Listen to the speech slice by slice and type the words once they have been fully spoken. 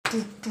Hey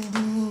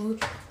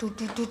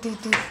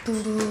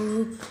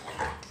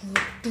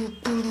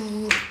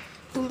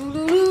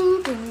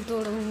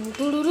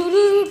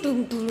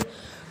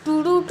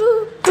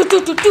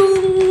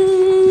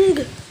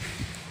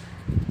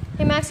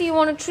Maxie, you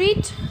want a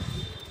treat?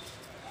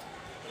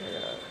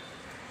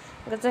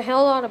 That's a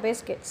hell lot of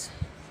biscuits.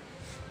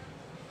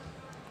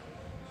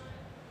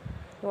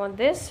 You want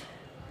this?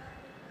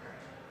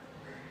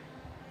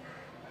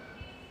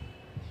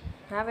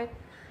 Have it.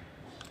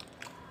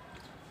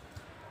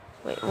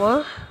 Wait,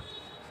 what?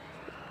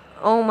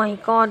 Oh my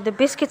god, the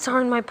biscuits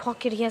are in my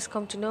pocket, he has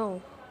come to know.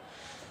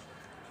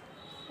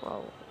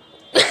 Wow.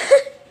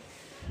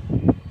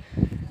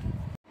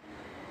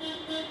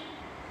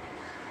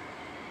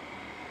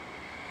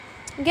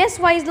 Guess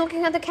why he's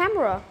looking at the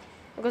camera?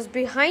 Because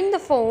behind the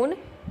phone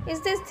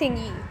is this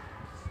thingy.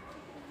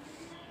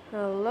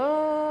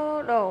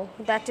 Hello? No,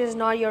 that is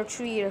not your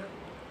treat.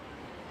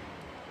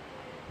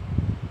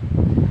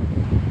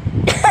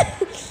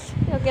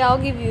 Okay, I'll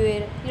give you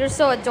it. You're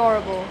so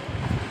adorable.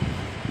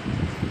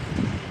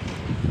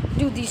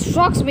 Dude, these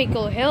trucks make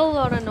a hell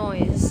lot of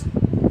noise.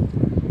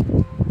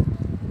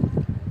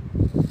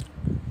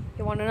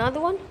 You want another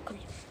one? Come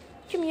here.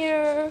 Come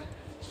here.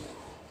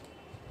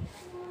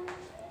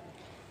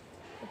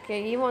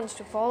 Okay, he wants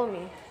to follow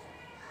me.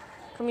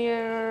 Come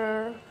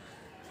here.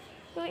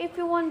 If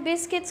you want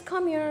biscuits,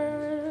 come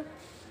here.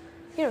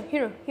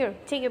 Here.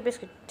 Take your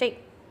biscuit. Take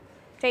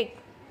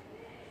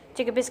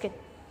a biscuit.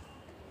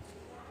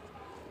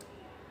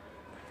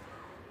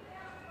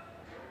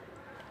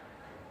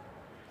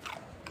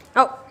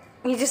 Oh,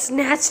 he just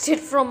snatched it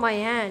from my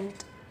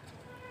hand.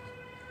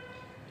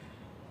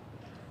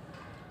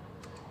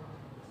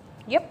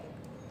 Yep.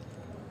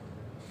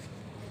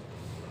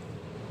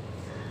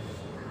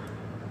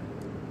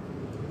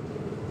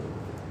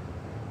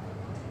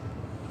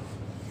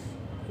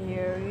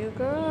 Here you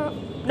go.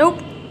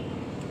 Nope.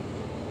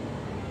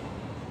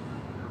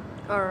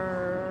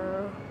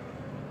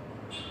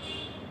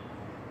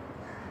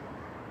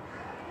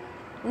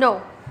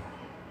 No.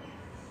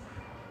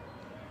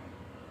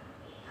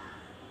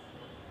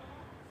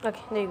 Okay,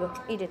 there you go.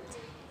 Eat it.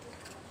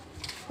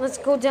 Let's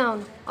go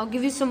down. I'll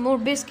give you some more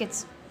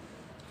biscuits.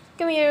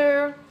 Come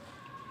here.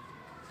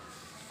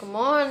 Come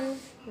on.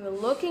 We're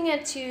looking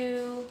at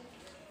you.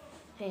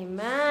 Hey,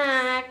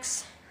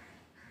 Max.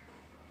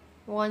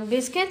 Want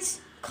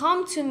biscuits?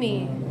 Come to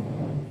me.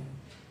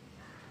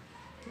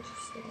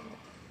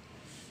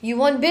 You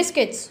want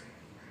biscuits?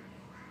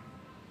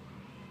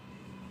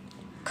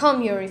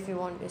 Come here if you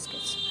want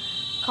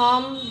biscuits.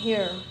 Come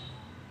here.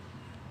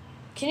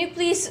 Can you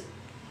please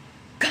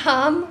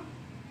come?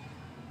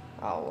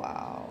 Oh,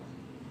 wow.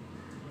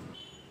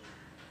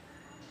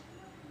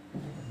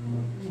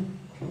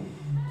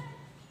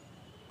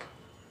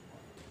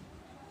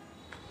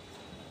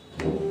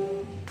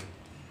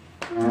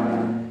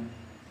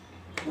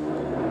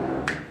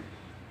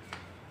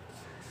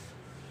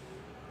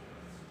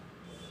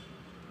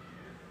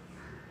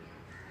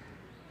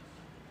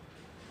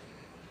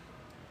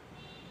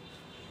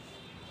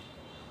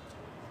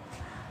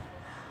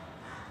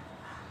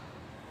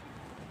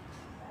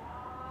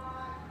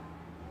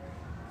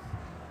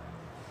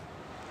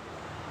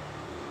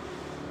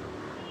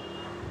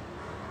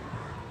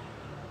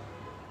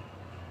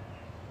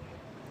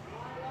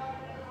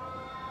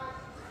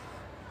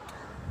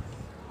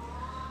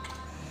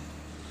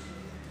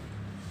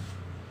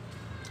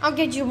 I'll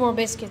get you more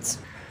biscuits.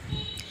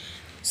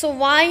 So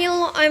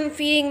while I'm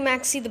feeding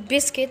Maxie the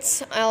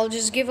biscuits, I'll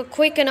just give a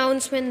quick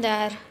announcement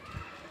that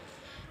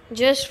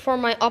just for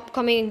my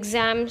upcoming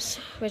exams,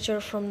 which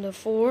are from the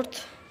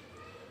 4th,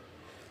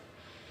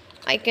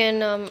 I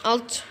can,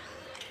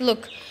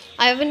 look,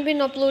 I haven't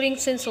been uploading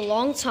since a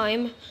long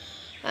time,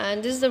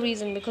 and this is the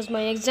reason, because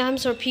my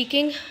exams are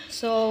peaking.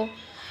 So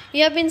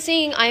you have been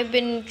seeing, I've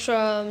been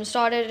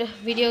started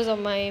videos of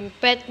my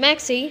pet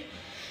Maxie,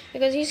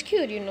 because he's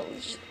cute, you know,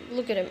 just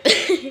look at him.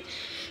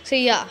 So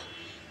yeah,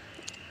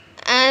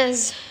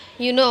 as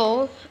you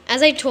know,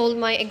 as I told,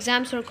 my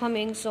exams are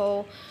coming,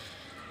 so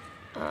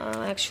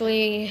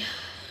actually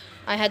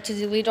I had to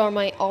delete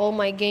all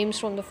my games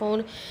from the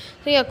phone.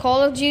 So yeah,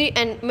 Call of Duty,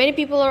 and many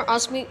people are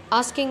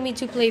asking me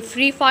to play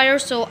Free Fire,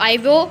 so I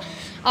will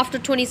after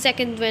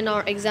 22nd when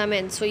our exam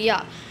ends. So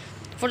yeah,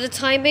 for the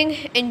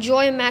timing,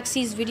 enjoy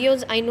Maxie's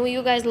videos. I know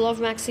you guys love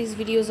Maxie's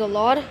videos a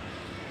lot.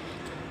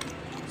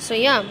 So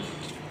yeah,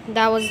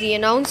 that was the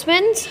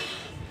announcement.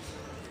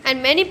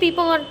 And many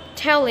people are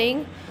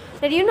telling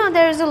that, you know,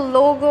 there is a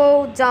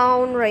logo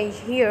down right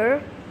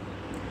here.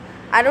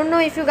 I don't know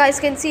if you guys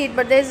can see it,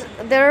 but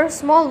there are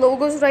small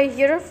logos right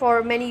here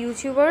for many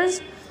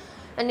YouTubers,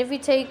 and if you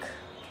take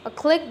a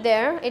click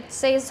there, it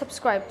says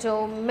subscribe.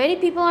 So many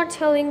people are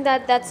telling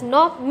that that's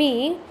not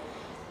me,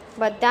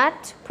 but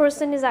that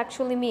person is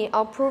actually me.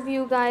 I'll prove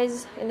you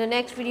guys in the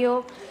next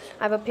video.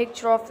 I have a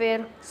picture of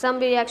it.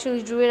 Somebody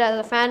actually drew it as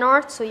a fan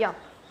art, so yeah.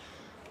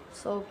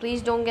 So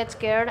please don't get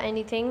scared,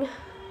 anything.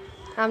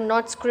 I'm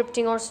not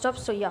scripting or stuff,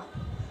 so yeah.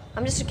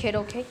 I'm just a kid,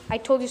 okay? I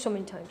told you so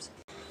many times.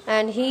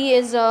 And he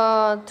is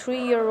a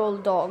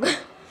 3-year-old dog.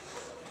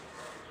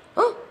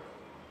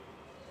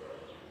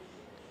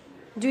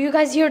 Do you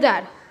guys hear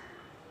that?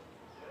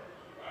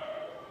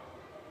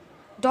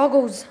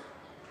 Doggos.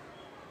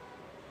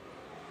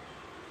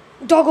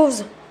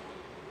 Doggos.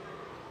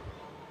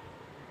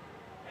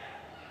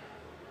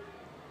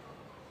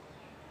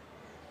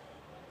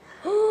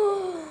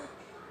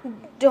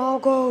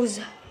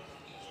 Doggos.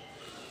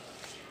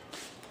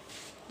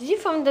 Did you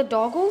find the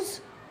doggos?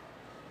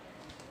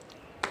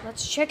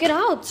 Let's check it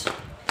out.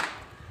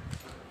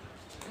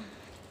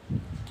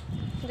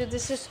 Dude,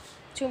 this is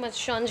too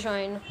much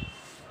sunshine.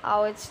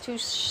 Oh, it's too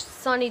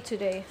sunny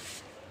today.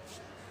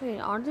 Wait,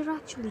 are there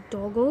actually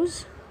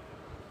doggos?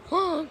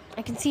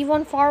 I can see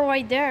one far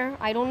right there.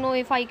 I don't know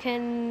if I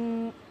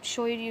can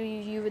show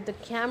you with the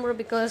camera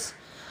because,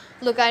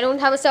 look, I don't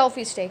have a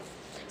selfie stick.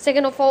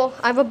 Second of all,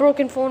 I have a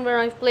broken phone where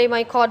I play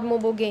my COD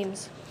mobile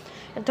games.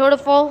 And third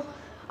of all,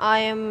 I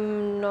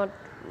am not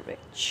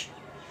rich.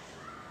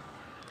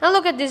 Now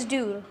look at this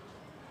dude.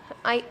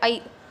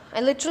 I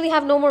literally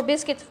have no more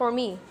biscuits for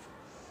me.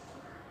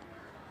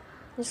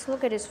 Just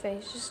look at his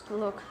face. Just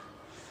look.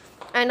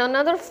 And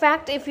another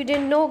fact, if you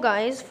didn't know,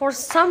 guys, for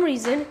some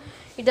reason,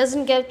 he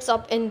doesn't get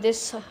up in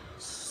this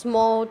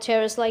small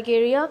terrace-like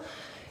area.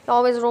 He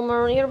always roams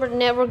around here, but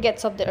never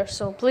gets up there.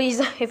 So please,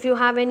 if you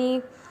have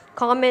any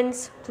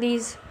comments,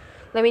 please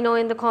let me know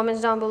in the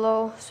comments down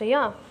below. So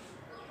yeah.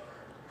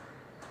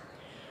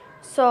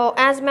 So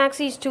as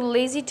Maxi is too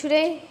lazy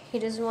today, he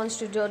doesn't want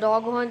to do a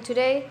dog hunt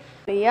today.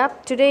 But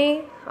yep,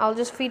 today I'll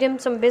just feed him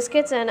some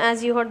biscuits, and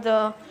as you heard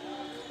the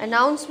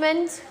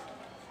announcement,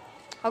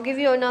 I'll give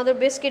you another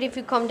biscuit if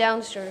you come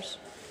downstairs.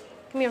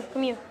 Come here,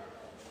 come here.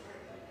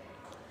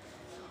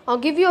 I'll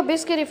give you a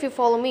biscuit if you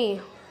follow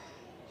me.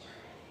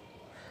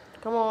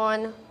 Come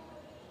on.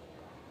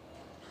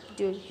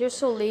 Dude, you're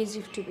so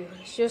lazy, to be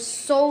honest. You're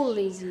so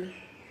lazy.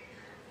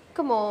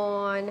 Come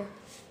on.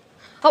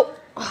 Oh,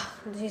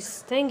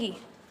 this thingy.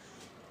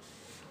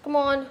 Come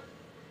on.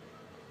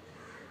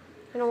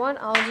 You know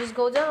what? I'll just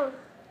go down.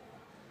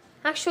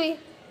 Actually,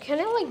 can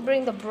I like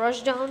bring the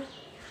brush down?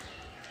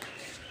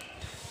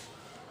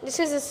 This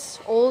is this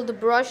old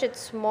brush. It's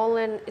small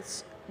and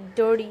it's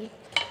dirty.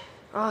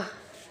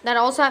 That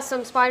also has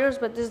some spiders,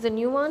 but this is the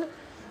new one.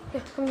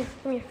 Here, come here,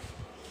 come here.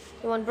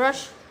 You want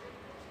brush?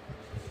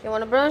 You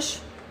want a brush?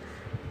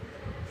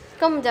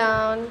 Come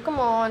down, come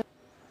on.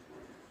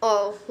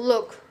 Oh,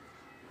 look.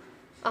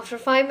 After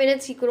 5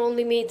 minutes, he could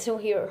only make it till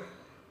here.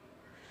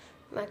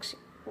 Maxi,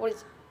 what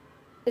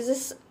is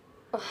this?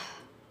 You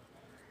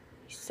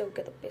still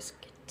get a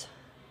biscuit.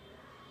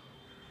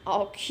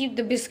 I'll keep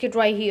the biscuit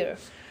right here.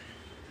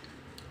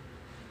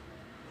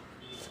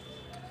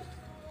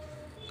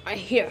 Right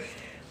here.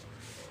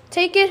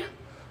 Take it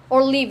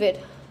or leave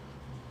it.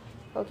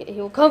 Okay,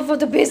 he'll come for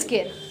the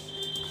biscuit.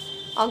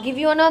 I'll give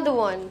you another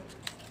one.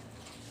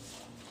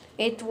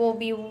 It will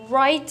be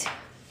right.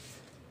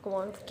 Come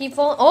on, keep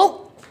on.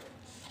 Oh!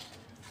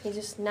 He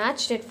just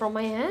snatched it from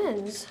my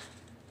hands.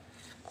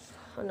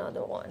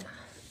 Another one.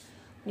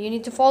 You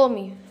need to follow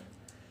me.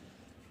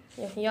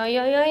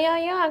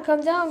 Yeah.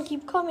 Come down,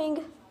 keep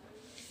coming.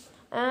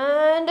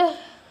 And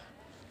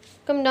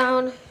come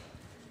down.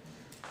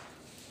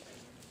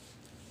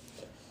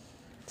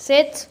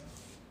 Sit.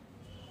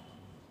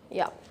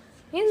 Yeah.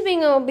 He's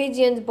being an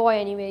obedient boy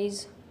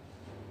anyways.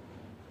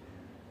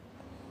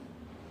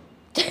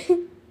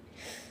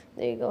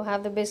 There you go,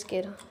 have the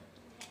biscuit.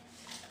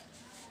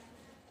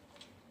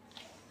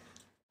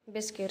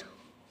 Biscuit.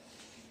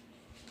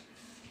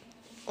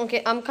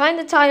 Okay, I'm kind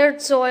of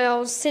tired, so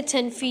I'll sit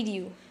and feed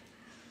you.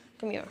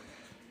 Come here.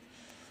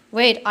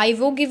 Wait, I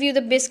will give you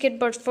the biscuit,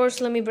 but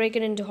first let me break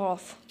it into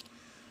half.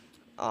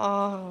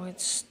 Oh,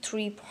 it's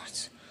 3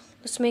 parts.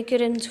 Let's make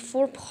it into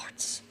 4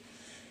 parts.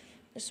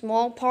 The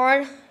small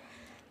part.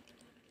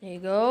 There you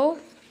go.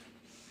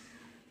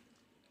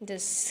 The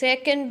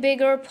second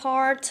bigger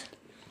part.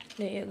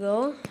 There you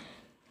go.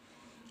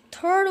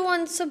 Third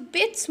one's a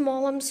bit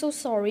small. I'm so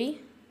sorry.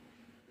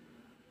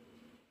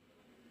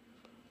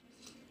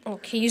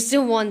 Okay, you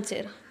still want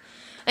it.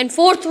 And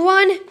fourth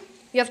one,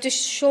 you have to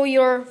show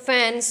your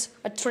fans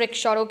a trick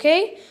shot,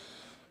 okay?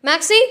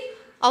 Maxi,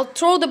 I'll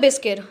throw the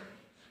biscuit.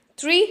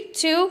 3,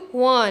 2,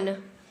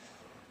 1.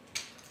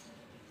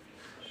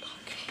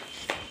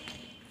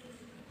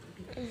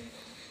 Okay.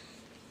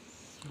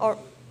 Or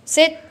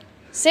sit.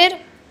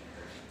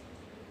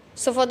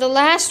 So for the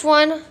last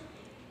one,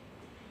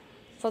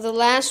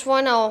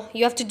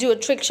 you have to do a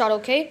trick shot,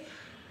 okay?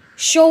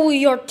 Show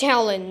your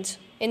talent.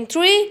 In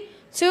 3,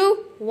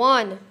 2,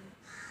 1.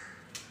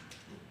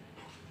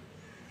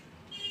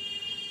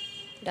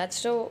 That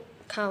still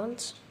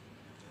counts.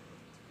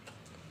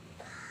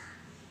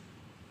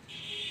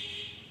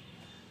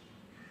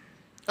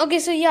 Okay,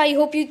 so yeah, I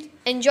hope you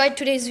enjoyed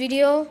today's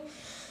video.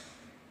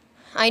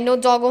 I know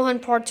Doggo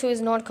Hunt Part 2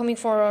 is not coming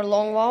for a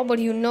long while, but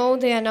you know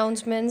the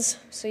announcements.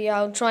 So yeah,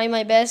 I'll try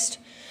my best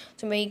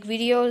to make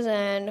videos,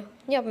 and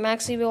yeah,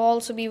 Maxi will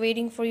also be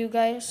waiting for you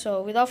guys.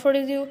 So without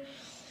further ado,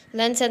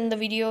 let's end the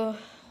video.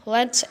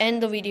 Let's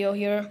end the video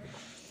here.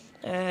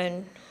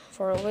 And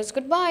for always,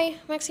 goodbye.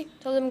 Maxi,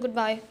 tell them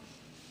goodbye.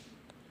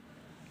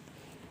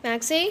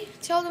 Maxi,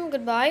 tell them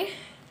goodbye.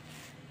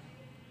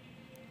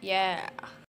 Yeah.